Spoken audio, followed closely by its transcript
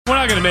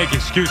not going to make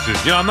excuses.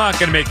 I'm not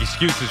going to make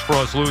excuses for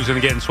us losing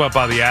and getting swept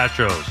by the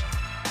Astros.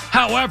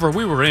 However,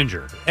 we were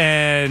injured.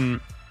 And,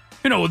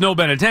 with no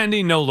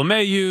Benintendi, no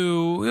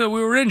LeMahieu,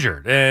 we were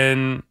injured.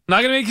 And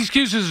not going to make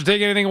excuses to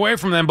take anything away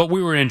from them, but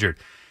we were injured.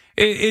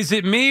 Is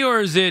it me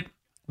or is it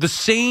the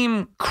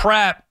same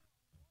crap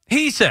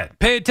he said?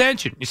 Pay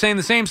attention. You're saying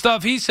the same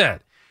stuff he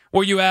said.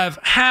 Where you have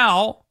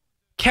Hal,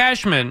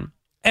 Cashman,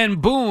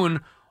 and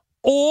Boone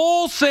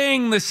all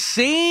saying the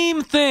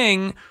same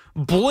thing,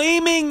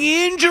 blaming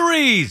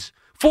injuries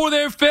for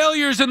their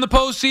failures in the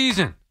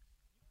postseason.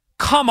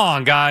 Come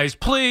on, guys,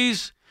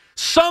 please.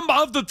 Some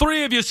of the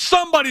three of you,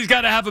 somebody's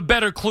got to have a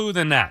better clue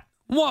than that.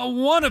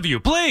 One of you,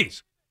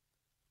 please.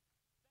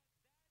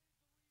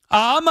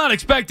 I'm not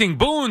expecting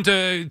Boone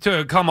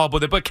to come up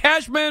with it, but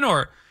Cashman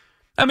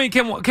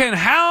can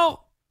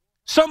Hal,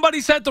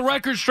 somebody set the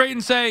record straight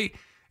and say,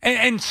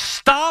 and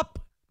stop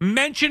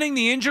mentioning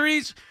the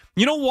injuries?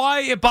 You know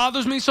why it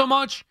bothers me so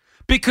much?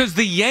 Because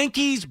the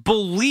Yankees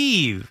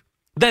believe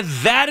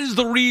that is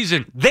the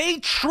reason. They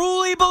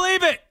truly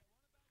believe it.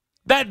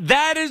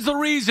 That is the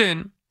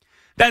reason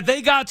that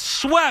they got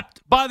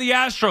swept by the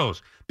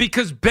Astros,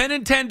 because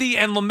Benintendi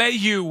and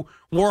LeMahieu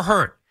were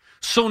hurt.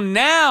 So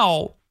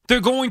now they're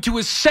going to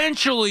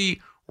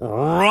essentially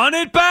run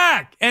it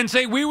back and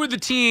say we were the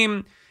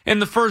team in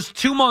the first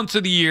 2 months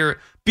of the year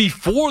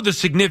before the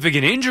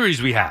significant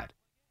injuries we had.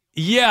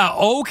 Yeah,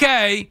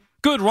 okay.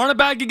 Good, run it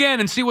back again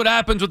and see what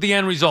happens with the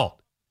end result.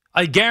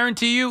 I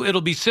guarantee you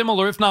it'll be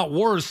similar, if not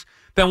worse,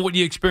 than what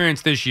you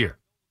experienced this year.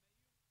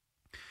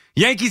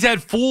 Yankees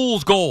had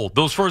fool's gold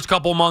those first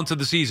couple months of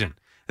the season.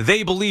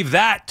 They believe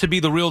that to be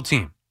the real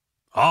team.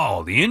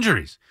 Oh, the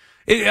injuries.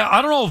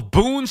 I don't know if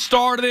Boone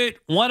started it,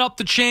 went up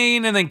the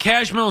chain, and then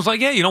Cashman was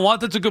like, yeah, you know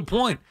what? That's a good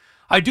point.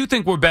 I do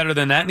think we're better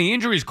than that, and the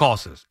injuries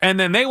cost us. And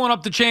then they went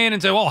up the chain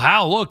and said, well,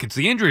 Hal, look, it's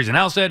the injuries. And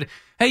Hal said,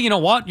 hey, you know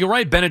what? You're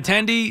right,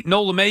 Benintendi,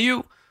 no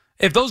LeMahieu.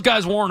 If those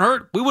guys weren't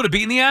hurt, we would have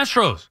beaten the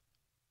Astros.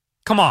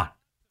 Come on.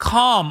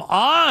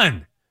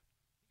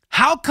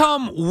 How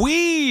come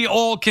we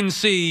all can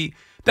see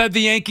that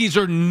the Yankees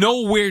are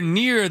nowhere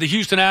near the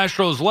Houston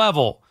Astros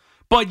level,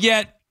 but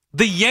yet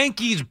the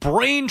Yankees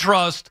brain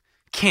trust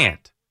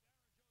can't?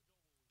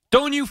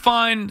 Don't you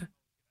find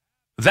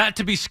that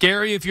to be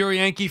scary if you're a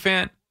Yankee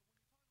fan?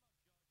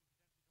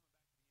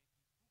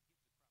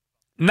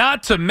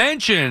 Not to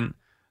mention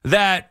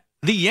that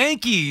the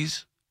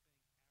Yankees,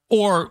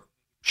 or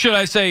should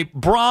I say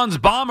Bronze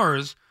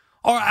Bombers,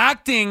 are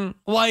acting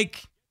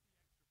like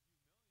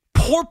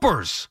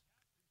paupers.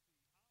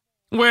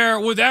 Where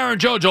with Aaron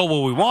Judge,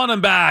 well, we want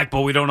him back,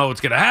 but we don't know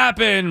what's going to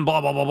happen,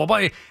 blah, blah, blah, blah,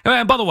 blah.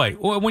 And by the way,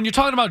 when you're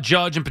talking about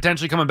Judge and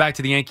potentially coming back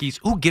to the Yankees,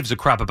 who gives a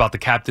crap about the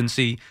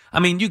captaincy? I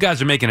mean, you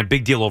guys are making a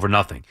big deal over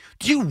nothing.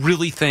 Do you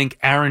really think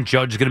Aaron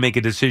Judge is going to make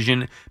a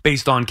decision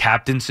based on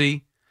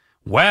captaincy?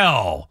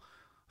 Well,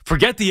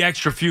 forget the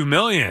extra few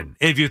million.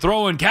 If you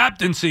throw in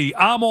captaincy,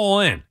 I'm all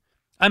in.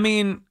 I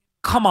mean,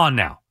 come on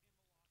now.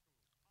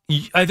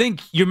 I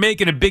think you're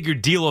making a bigger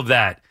deal of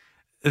that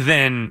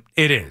than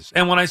it is.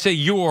 And when I say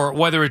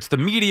whether it's the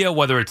media,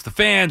 whether it's the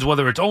fans,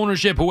 whether it's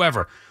ownership,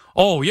 whoever,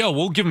 oh, yeah,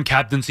 we'll give him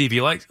captaincy if he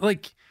likes.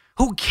 Like,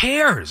 who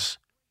cares?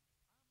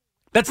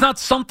 That's not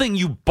something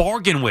you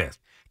bargain with.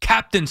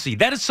 Captaincy,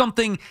 that is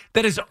something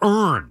that is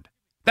earned.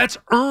 That's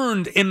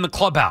earned in the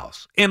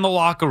clubhouse, in the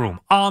locker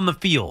room, on the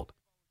field.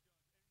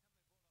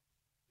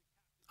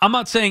 I'm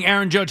not saying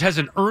Aaron Judge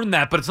hasn't earned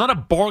that, but it's not a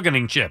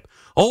bargaining chip.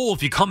 Oh,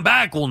 if you come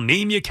back, we'll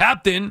name you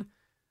captain.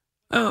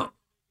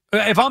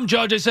 If I'm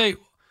Judge, I say,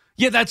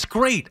 yeah, that's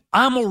great.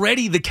 I'm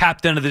already the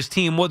captain of this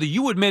team, whether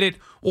you admit it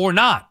or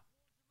not.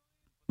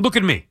 Look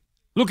at me.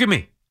 Look at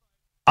me.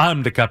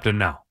 I'm the captain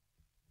now.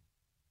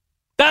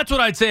 That's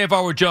what I'd say if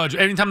I were Judge.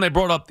 Anytime they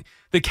brought up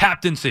the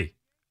captaincy,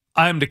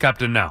 I'm the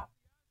captain now.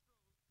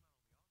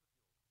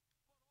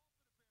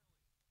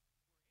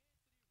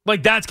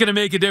 Like, that's going to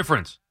make a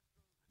difference.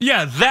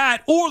 Yeah,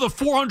 that or the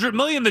 $400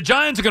 million the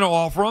Giants are going to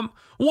offer him.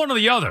 One or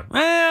the other.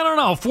 I don't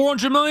know.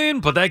 $400 million,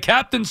 put that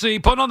captaincy,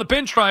 put on the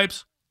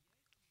pinstripes.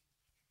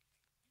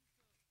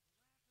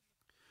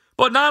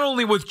 But not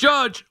only with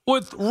Judge,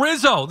 with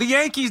Rizzo. The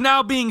Yankees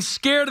now being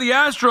scared of the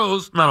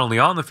Astros, not only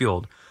on the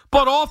field,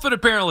 but off it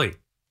apparently.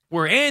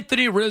 Where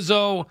Anthony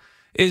Rizzo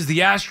is the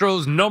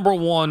Astros' number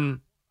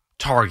one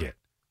target.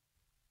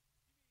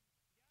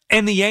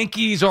 And the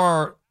Yankees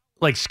are,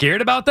 like,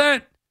 scared about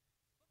that?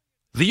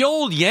 The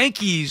old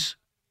Yankees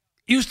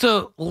used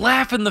to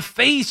laugh in the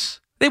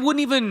face. They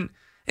wouldn't even,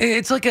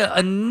 it's like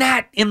a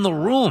gnat in the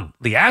room.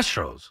 The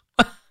Astros.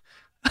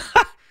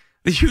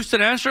 The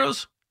Houston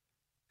Astros?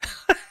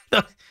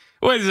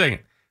 Wait a second.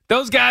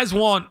 Those guys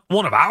want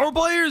one of our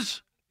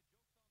players?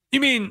 You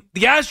mean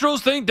the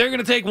Astros think they're going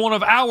to take one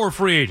of our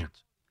free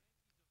agents?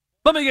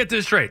 Let me get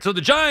this straight. So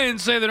the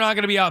Giants say they're not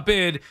going to be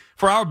outbid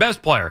for our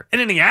best player. And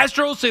then the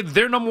Astros say that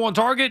their number one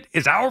target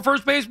is our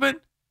first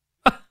baseman?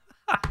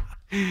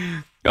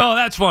 Oh,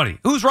 that's funny.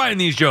 Who's writing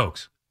these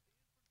jokes?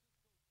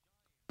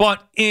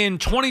 But in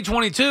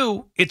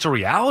 2022, it's a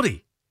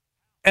reality.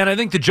 And I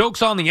think the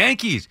joke's on the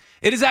Yankees.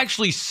 It is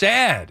actually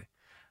sad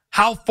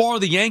how far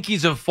the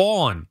Yankees have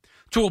fallen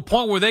to a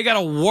point where they got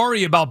to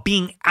worry about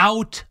being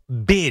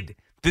outbid.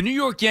 The New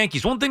York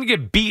Yankees, one thing to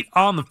get beat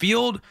on the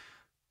field,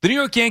 the New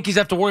York Yankees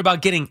have to worry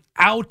about getting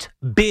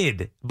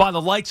outbid by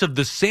the likes of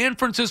the San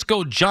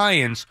Francisco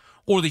Giants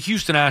or the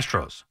Houston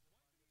Astros.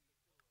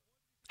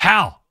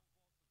 Hal,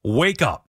 wake up.